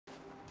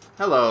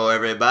Hello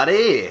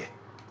everybody!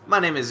 My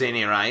name is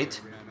Zany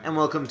Wright, and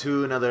welcome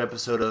to another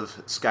episode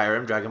of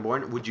Skyrim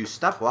Dragonborn. Would you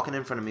stop walking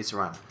in front of me,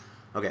 Serana?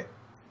 Okay.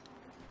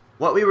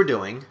 What we were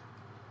doing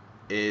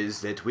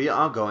is that we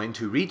are going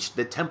to reach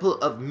the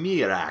Temple of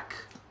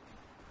Miraak.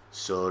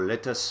 So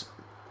let us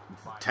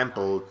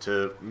temple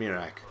to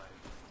Miraak.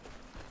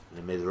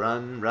 Let me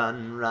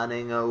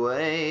running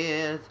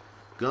away.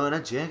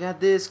 Gonna check out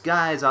this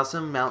guy's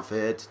awesome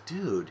outfit.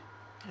 Dude,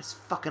 that's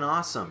fucking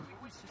awesome.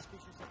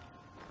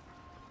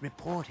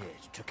 Report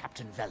it to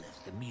Captain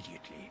Veleth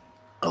immediately.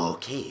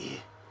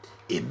 Okay,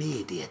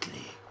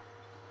 immediately.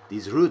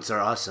 These routes are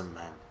awesome,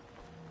 man.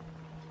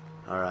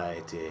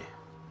 Alrighty.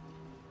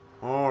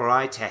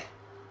 Alrighty.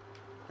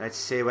 Let's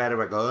see where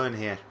we're going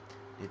here.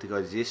 Need to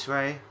go this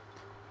way.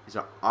 These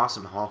are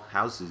awesome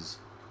houses.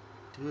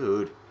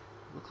 Dude,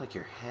 look like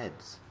your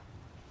heads.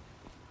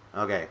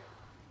 Okay.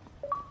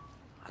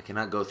 I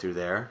cannot go through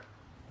there.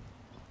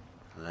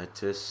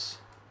 Let us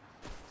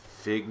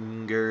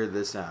figure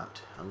this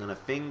out. I'm gonna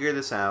figure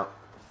this out.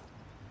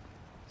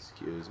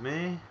 Excuse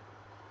me.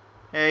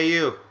 Hey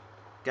you,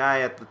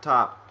 guy at the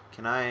top.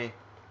 Can I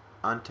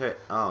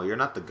Oh, you're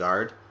not the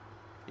guard.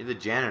 You're the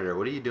janitor.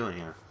 What are you doing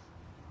here?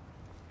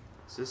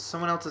 Is this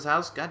someone else's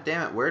house? God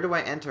damn it, where do I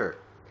enter?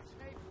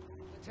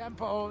 The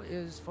temple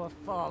is for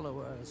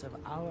followers of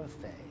our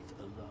faith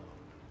alone.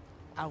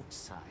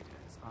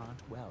 Outsiders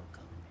aren't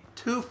welcome.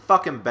 Too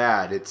fucking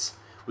bad.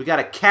 We got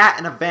a cat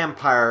and a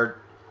vampire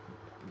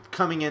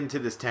coming into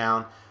this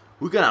town.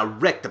 We're gonna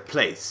wreck the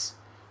place.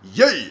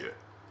 Yeah!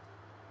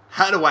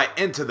 How do I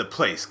enter the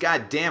place?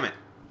 God damn it.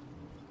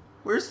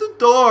 Where's the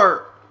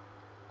door?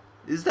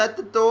 Is that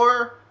the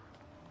door?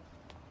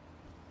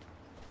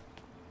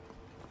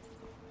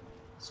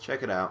 Let's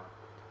check it out.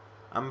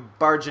 I'm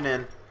barging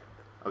in.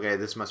 Okay,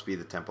 this must be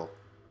the temple.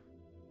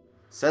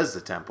 It says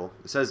the temple.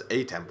 It says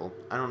a temple.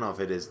 I don't know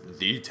if it is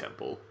the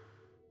temple.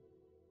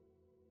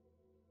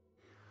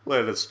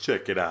 Let us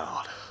check it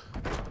out.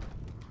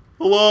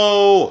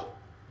 Hello?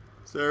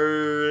 Is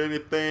there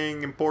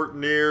anything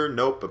important here?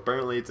 Nope,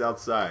 apparently it's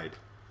outside.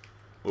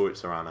 Oh,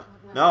 it's Serana.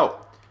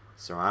 No!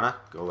 Serana,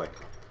 go away.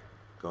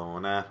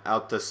 Going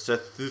out to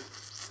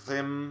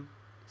Sithing.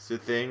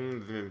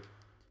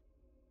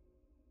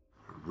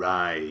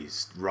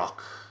 Raised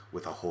rock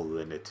with a hole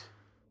in it.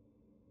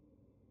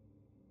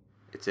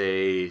 It's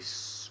a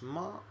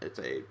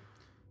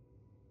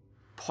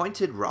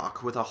pointed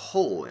rock with a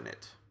hole in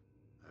it.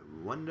 I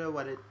wonder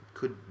what it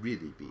could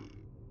really be.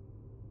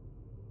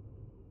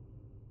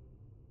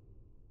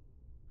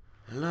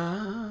 La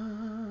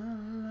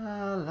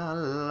la la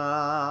la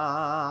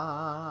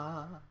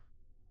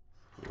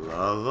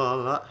la la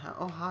la.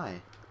 Oh hi.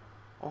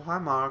 Oh hi,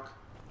 Mark.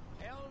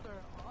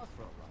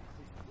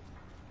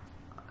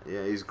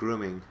 Yeah, he's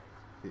grooming.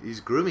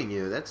 He's grooming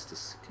you. That's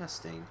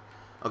disgusting.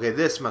 Okay,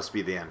 this must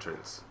be the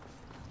entrance.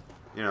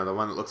 You know, the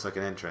one that looks like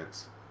an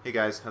entrance. Hey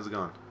guys, how's it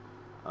going?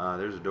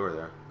 There's a door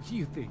there.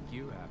 You think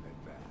you have it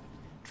bad?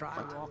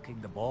 Try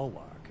walking the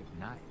bulwark at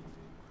night.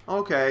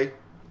 Okay.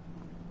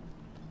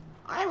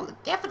 I will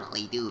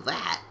definitely do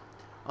that.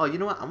 Oh, you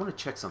know what? I want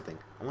to check something.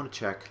 I want to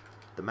check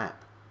the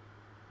map.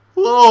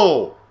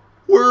 Whoa!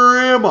 Where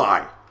am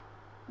I?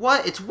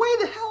 What? It's way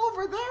the hell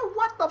over there?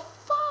 What the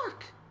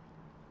fuck?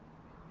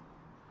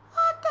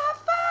 What the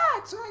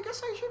fuck? So I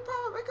guess I should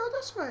probably go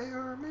this way,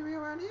 or maybe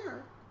around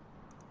here.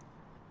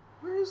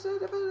 Where is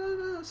it?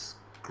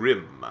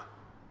 Grim.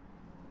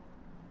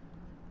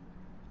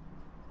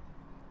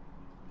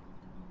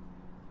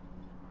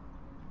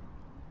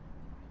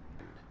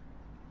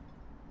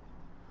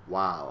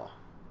 Wow.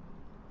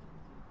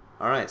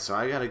 Alright, so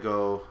I gotta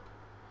go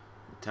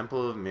the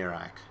Temple of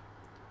Miraak,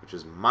 which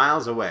is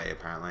miles away,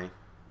 apparently.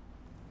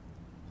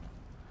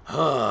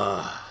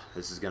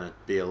 This is gonna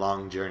be a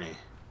long journey,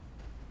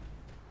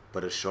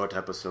 but a short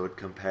episode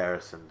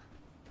comparison.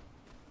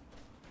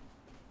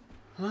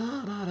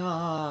 Uh-oh.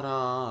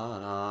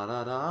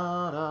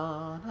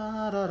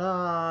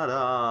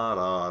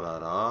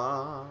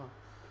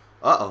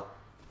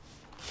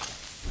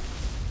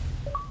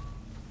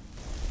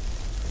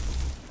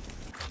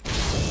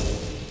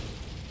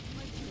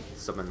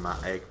 Summon my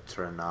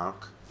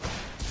Egtranarch.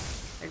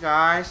 Hey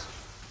guys,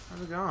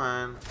 how's it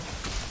going?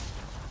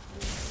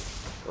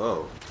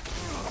 Whoa.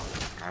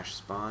 Ash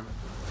spawn.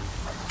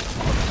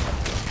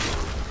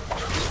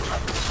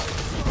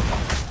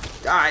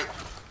 Die!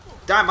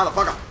 Die,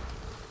 motherfucker!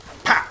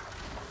 Pa!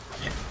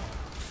 Hit.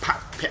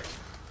 Pa! Pit.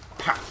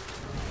 Pa!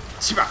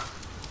 Chiba!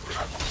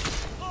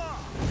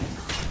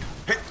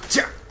 Hit!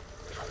 Chia!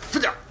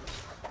 Fida!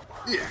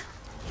 Yeah!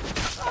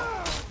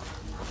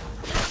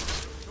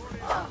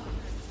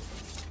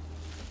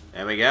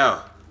 There we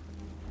go.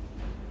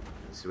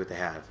 Let's see what they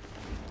have.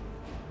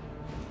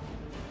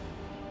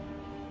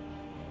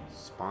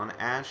 Spawn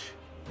ash.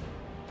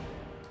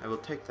 I will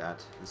take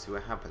that and see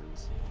what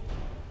happens.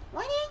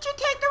 Why didn't you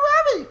take the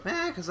ruby?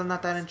 Because I'm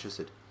not that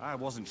interested. I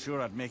wasn't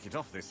sure I'd make it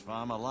off this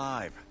farm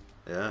alive.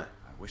 Yeah.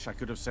 I wish I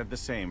could have said the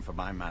same for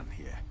my man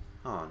here.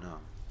 Oh no.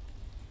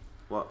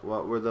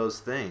 What were those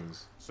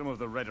things? Some of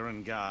the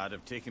Redderin Guard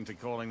have taken to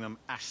calling them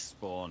ash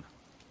spawn.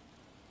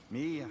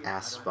 Me? Ass I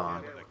don't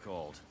spawn. care what they're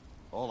called.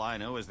 All I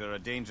know is they're a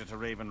danger to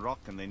Raven Rock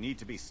and they need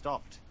to be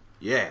stopped.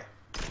 Yeah.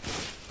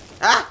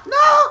 Ah!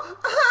 No!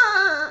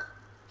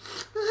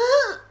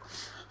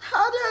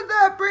 How did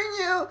that bring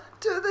you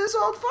to this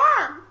old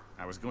farm?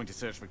 I was going to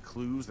search for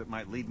clues that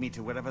might lead me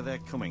to wherever they're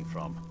coming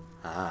from.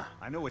 Ah.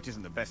 I know it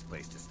isn't the best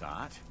place to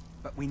start,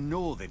 but we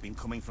know they've been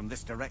coming from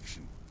this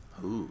direction.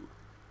 Ooh.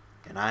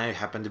 And I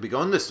happen to be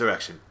going this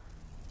direction.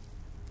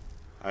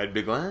 I'd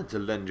be glad to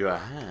lend you a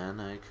hand.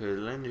 I could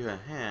lend you a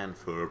hand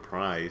for a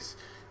price.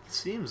 It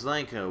seems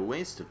like a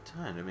waste of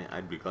time. I mean,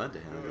 I'd be glad to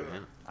hand you a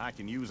hand. I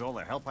can use all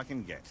the help I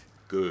can get.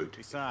 Good.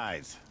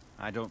 Besides,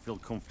 I don't feel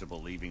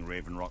comfortable leaving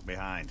Raven Rock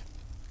behind.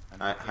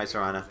 And Hi,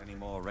 Serana. any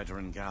more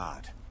Redoran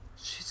Guard.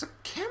 She's a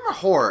camera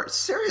whore.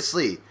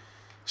 Seriously.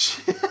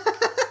 Serana's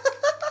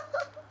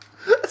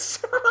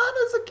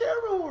a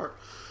camera whore.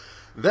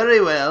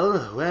 Very well.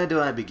 Where do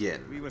I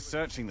begin? We were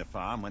searching the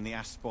farm when the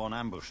ash spawn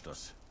ambushed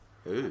us.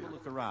 Ooh. Have a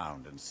look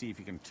around and see if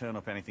you can turn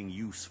up anything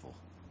useful.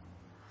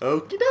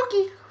 Okie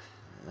dokie.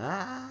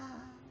 Ah.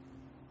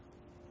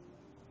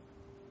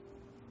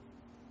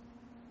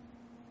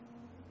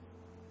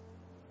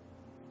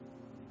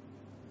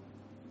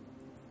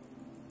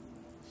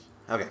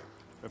 Okay.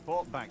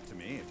 Report back to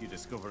me if you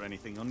discover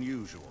anything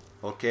unusual.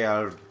 Okay,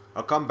 I'll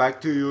come back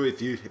to you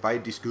if I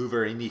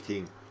discover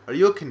anything. Are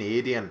you a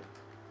Canadian?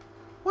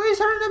 Why is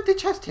there an empty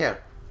chest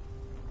here?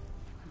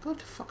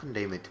 God fucking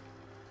damn it.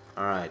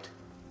 Alright.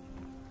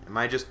 Am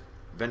I just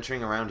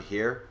venturing around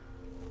here?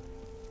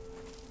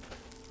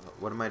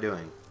 What am I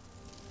doing?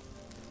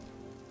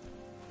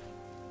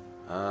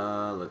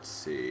 Let's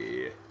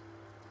see.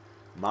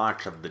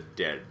 March of the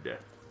Dead.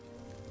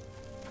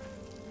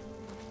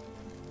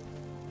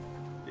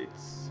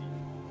 Let's see.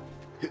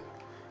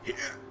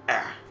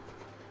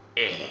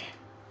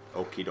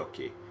 Okie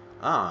dokie.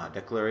 Ah,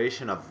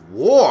 declaration of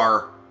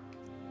war?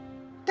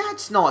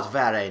 That's not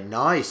very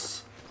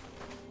nice.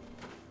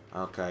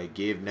 Okay,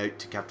 give note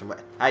to Captain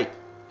Hey,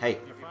 hey.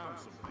 You found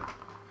something?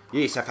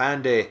 Yes,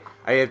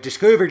 I have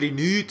discovered a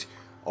note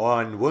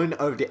on one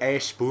of the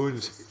ash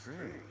spawns.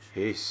 Strange.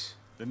 Yes,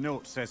 The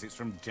note says it's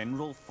from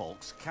General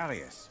Falks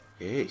Carius.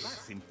 yes.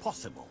 That's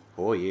impossible.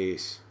 Oh,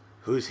 yes.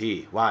 Who's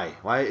he? Why?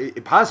 Why?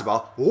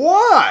 Impossible?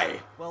 Why?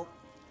 Well,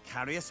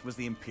 Carius was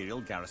the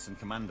Imperial garrison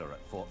commander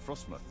at Fort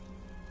Frostmoth,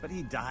 but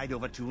he died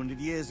over 200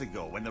 years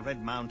ago when the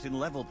Red Mountain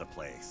leveled the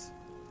place.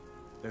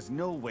 There's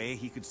no way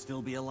he could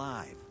still be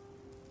alive.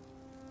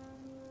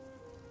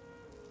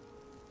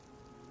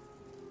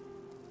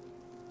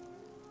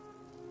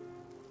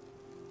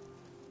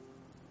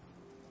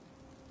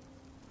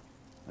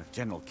 If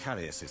General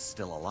Carius is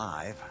still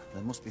alive,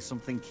 there must be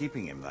something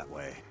keeping him that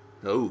way.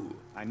 Oh.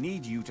 I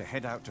need you to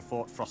head out to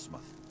Fort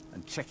Frostmoth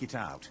and check it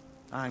out.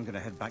 I'm gonna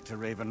head back to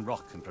Raven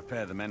Rock and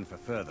prepare the men for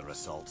further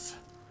assaults.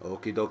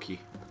 Okie dokie.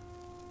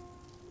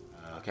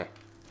 Okay.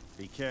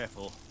 Be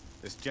careful.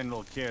 This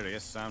General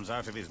Carius sounds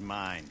out of his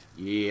mind.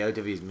 Yeah, out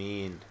of his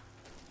mind.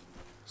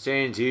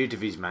 Sounds out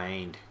of his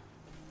mind.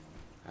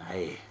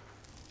 Aye.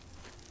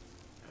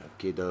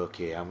 Okie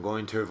dokie. I'm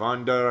going to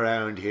wander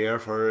around here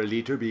for a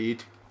little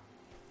bit.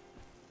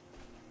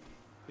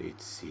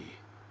 Let's see.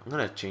 I'm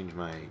gonna change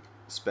my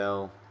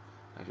spell.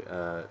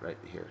 Right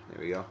here. There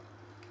we go.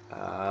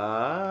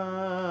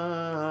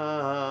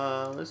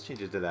 Let's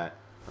change it to that.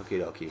 Okie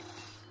dokie.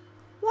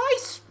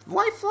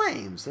 Why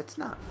flames? That's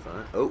not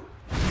fun. Oh.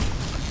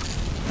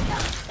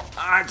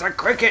 Ah, it's a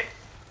cricket!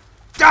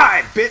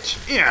 Die, bitch!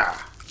 Yeah!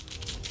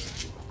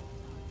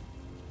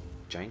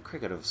 Giant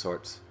cricket of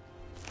sorts.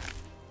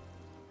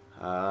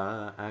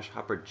 Ash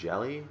hopper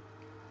jelly?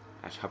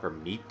 Ash hopper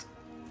meat?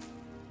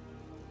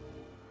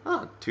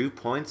 Oh, 2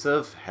 points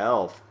of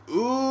health.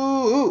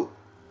 Ooh!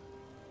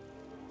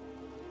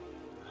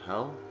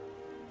 Hell?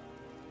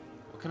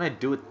 What can I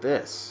do with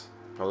this?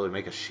 Probably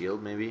make a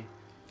shield, maybe?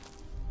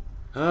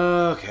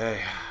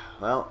 Okay,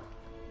 well...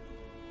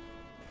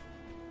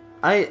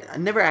 I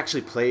never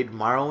actually played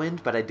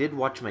Morrowind, but I did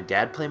watch my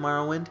dad play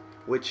Morrowind,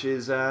 which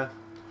is kind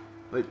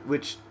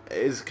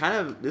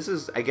of, this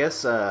is, I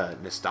guess,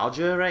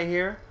 nostalgia right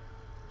here.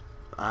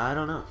 I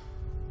don't know.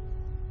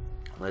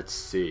 Let's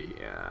see.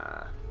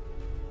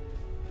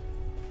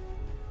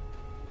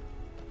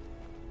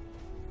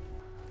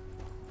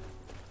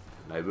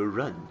 I will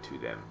run to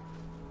them.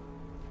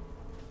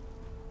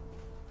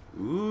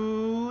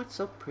 Ooh, it's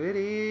so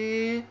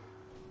pretty.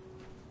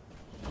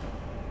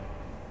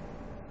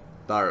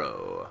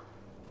 Burrow.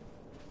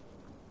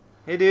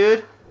 Hey, dude.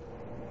 Even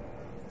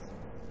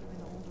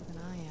older than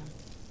I am.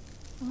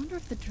 I wonder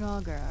if the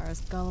Draugr are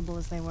as gullible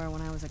as they were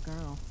when I was a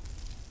girl.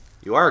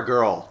 You are a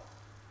girl.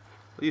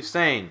 What are you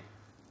saying?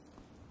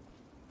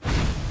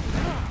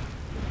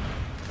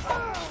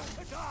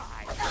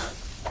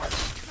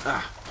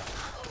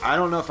 I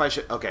don't know if I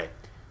should... Okay.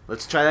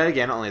 Let's try that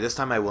again, only this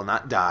time I will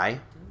not die.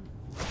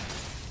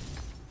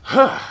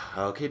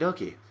 Okie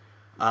dokie.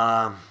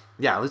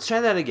 Yeah, let's try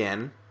that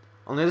again.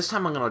 Only this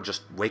time I'm gonna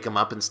just wake him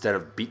up instead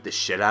of beat the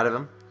shit out of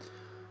him.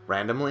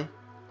 Randomly.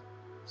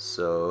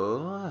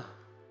 So...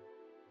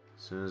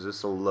 as soon as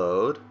this will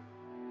load...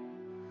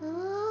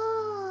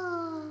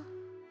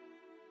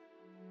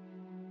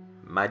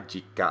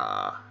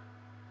 Magica.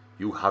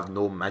 You have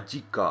no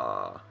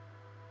magica.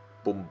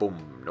 Boom,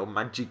 boom. No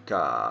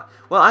magica.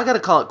 Well, I gotta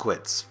call it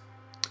quits.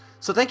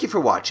 So thank you for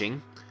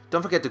watching.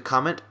 Don't forget to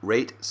comment,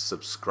 rate,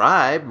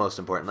 subscribe, most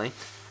importantly,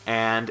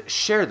 and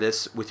share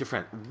this with your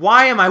friend.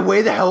 Why am I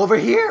way the hell over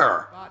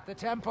here? But the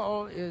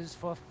temple is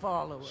for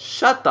followers.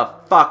 Shut the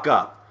fuck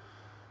up.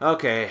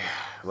 Okay,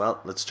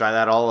 well, let's try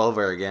that all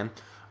over again.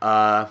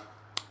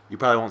 You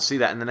probably won't see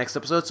that in the next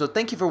episode, so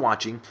thank you for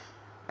watching,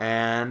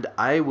 and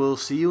I will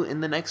see you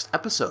in the next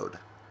episode.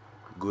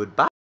 Goodbye.